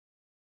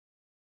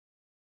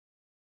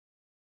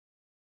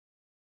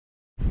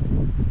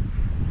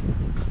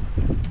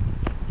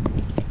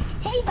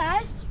Hey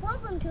guys,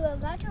 welcome to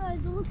Action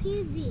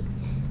TV.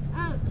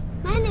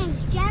 My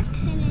name's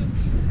Jackson and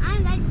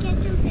I'm about to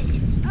catch some fish.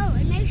 Oh,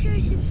 and make sure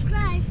to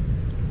subscribe.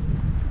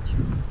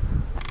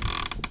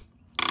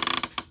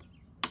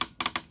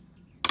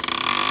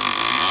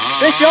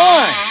 Fish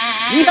on!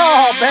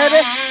 Yeehaw,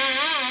 baby!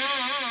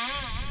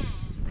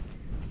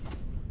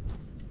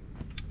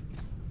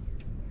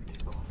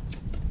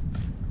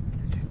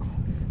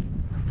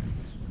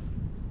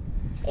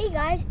 Hey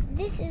guys,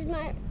 this is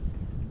my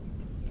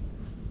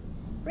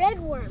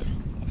red worm.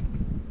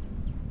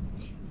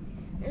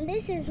 And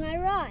this is my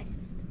rod.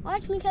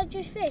 Watch me catch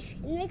this fish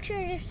and make sure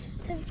to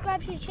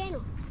subscribe to the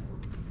channel.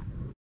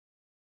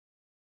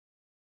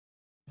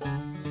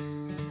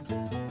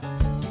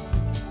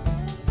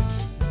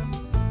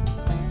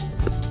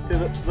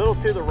 Little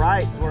to the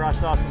right is where I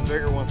saw some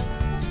bigger ones.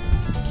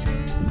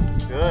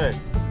 Good.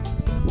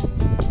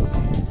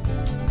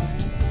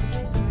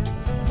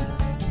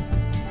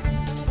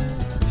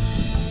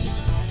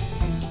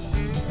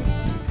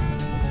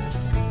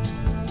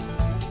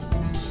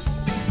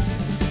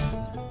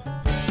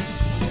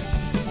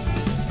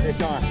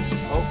 Fish on.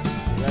 Oh,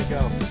 let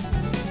go.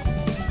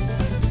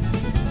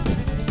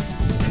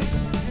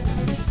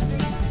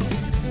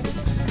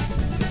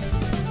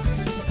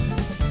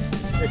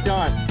 Fish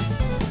on.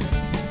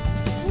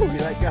 Ooh, you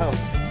let go.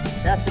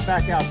 Cast it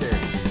back out there.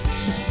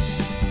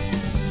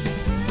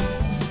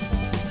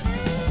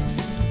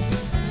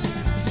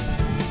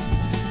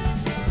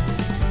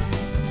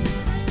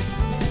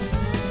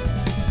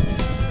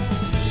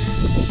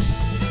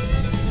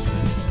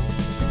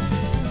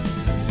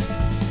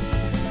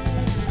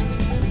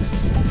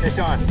 Fish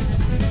on.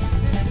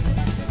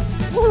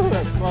 Woo,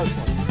 that's a close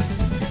one.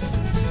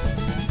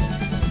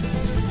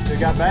 You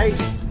got bait?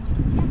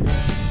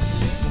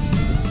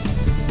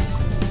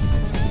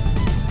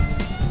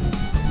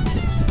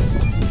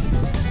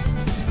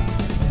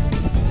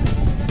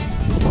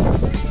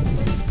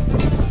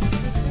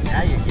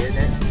 Now you're getting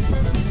it.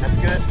 That's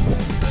good.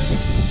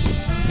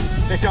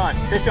 Fish on,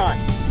 fish on.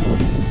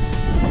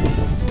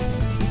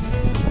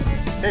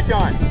 Fish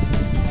on.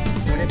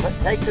 When it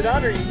takes it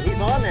under,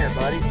 he's on there,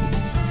 buddy.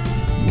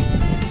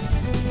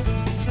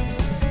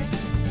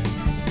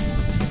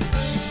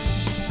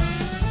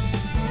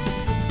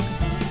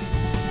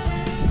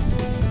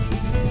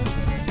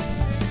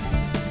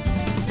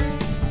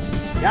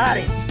 Got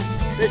him.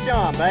 Fish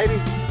on, baby.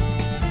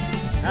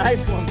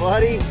 Nice one,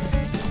 buddy.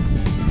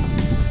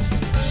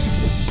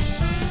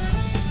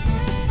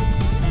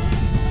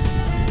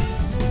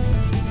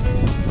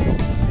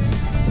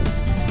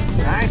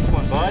 Nice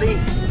one, buddy.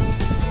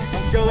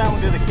 Come show that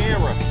one to the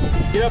camera.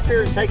 Get up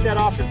here and take that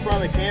off in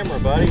front of the camera,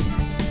 buddy.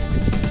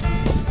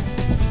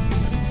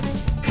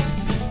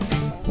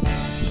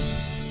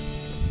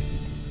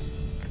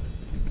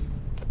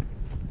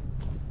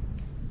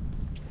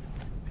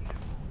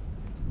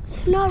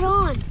 It's not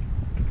on.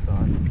 It's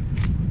on.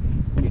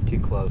 You're too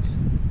close.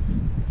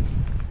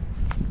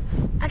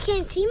 I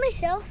can't see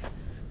myself.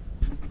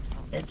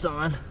 It's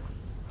on.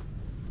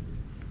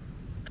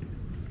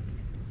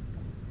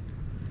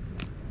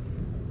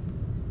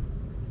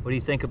 What do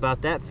you think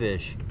about that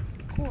fish?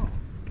 Cool.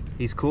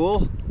 He's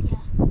cool? Yeah.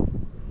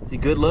 Is he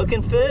good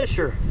looking fish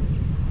or?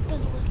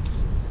 Good looking.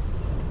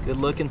 Good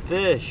looking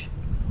fish.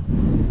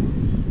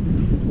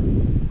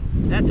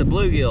 That's a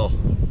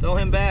bluegill. Throw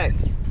him back.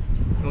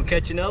 You want to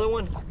catch another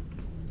one?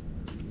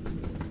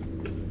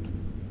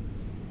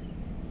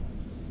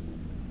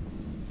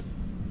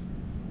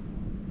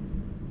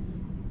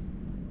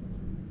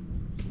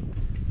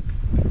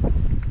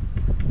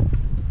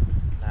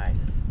 Nice.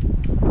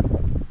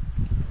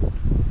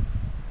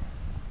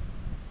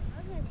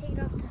 I'm gonna take it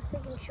off the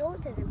hook and show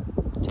it to them.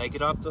 Take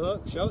it off the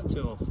hook, show it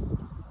to him.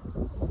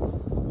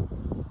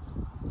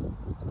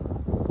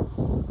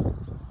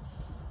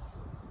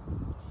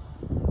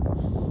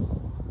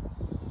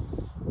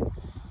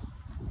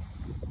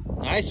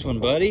 Nice one,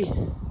 buddy.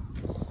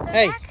 Throw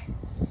Hey. it back.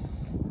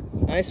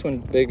 Nice one,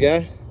 big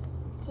guy.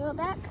 Throw it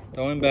back.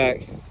 Throw him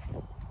back.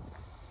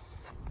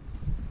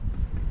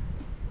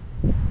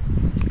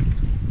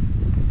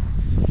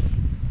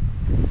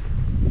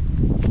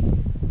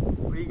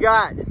 What do you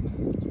got?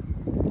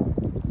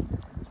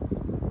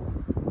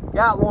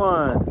 Got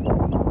one.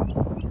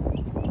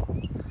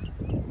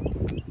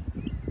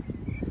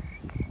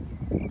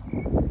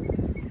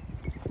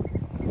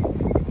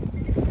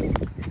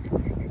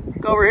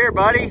 Go over here,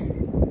 buddy.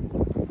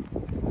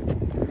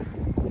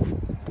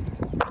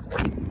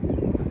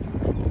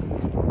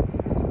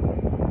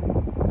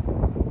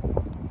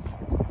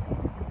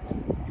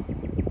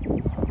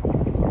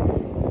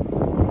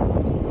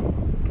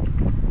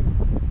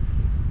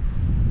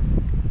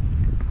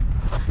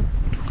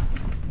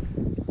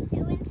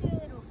 It went through a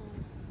little hole.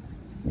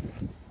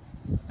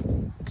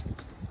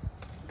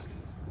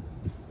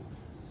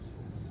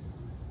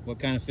 What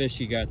kind of fish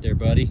you got there,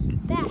 buddy?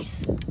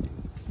 Bass.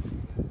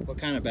 What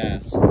kind of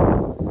bass? A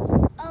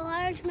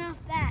largemouth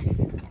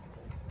bass.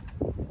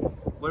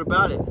 What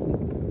about it?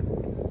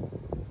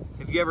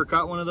 Have you ever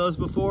caught one of those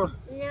before?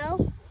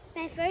 No,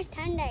 my first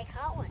time that I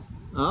caught one.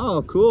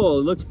 Oh, cool.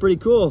 It looks pretty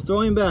cool.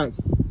 Throw him back.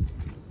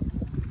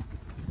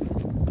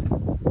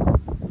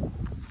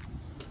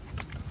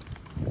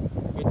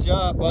 Good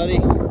job, buddy.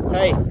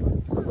 Hey,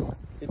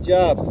 good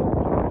job.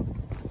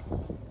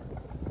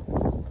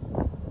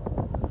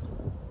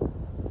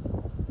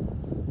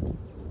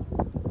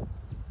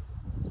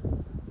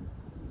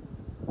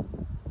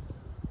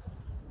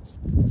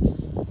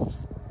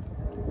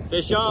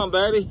 Fish on,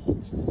 baby.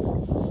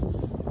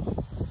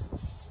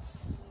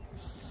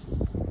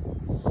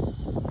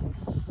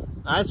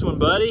 Nice one,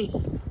 buddy.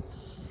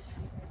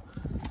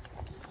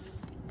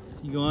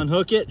 You go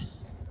unhook it?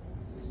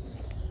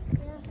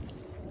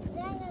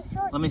 Yeah.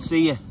 Let me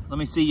see you. Let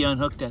me see you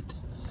unhook that.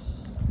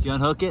 Did you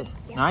unhook it?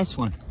 Yeah. Nice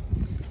one.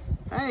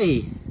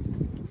 Hey,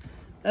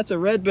 that's a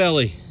red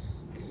belly.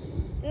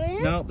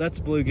 No, that's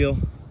a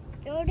bluegill.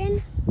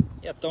 Jordan?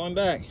 Yeah, throw him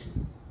back.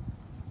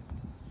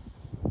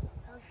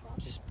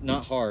 Just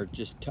not hard.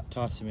 Just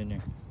toss him in there.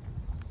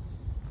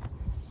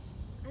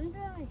 I'm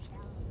throwing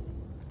shallow.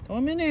 Throw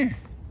him in there.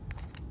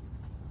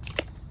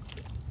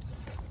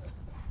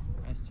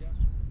 Nice job.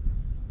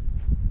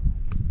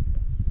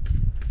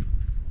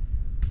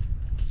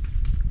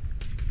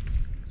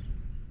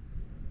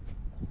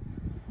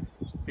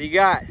 What you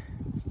got?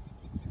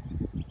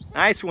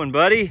 Nice one,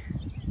 buddy.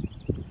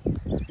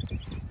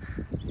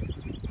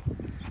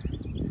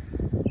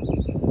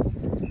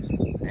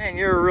 Man,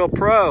 you're a real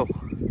pro.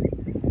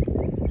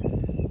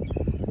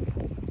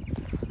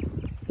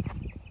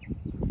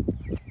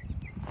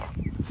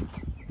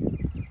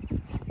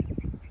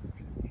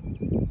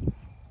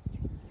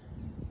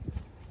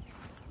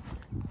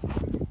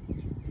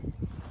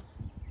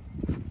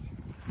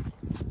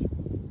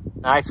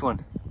 Nice one.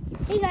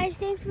 Hey guys,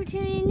 thanks for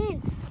tuning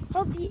in.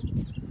 Hope you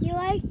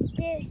liked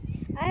it.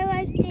 I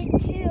liked it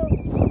too.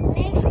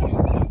 Make sure to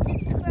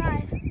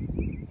subscribe.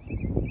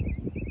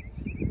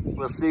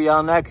 We'll see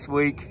y'all next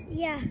week.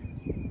 Yeah,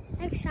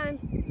 next time.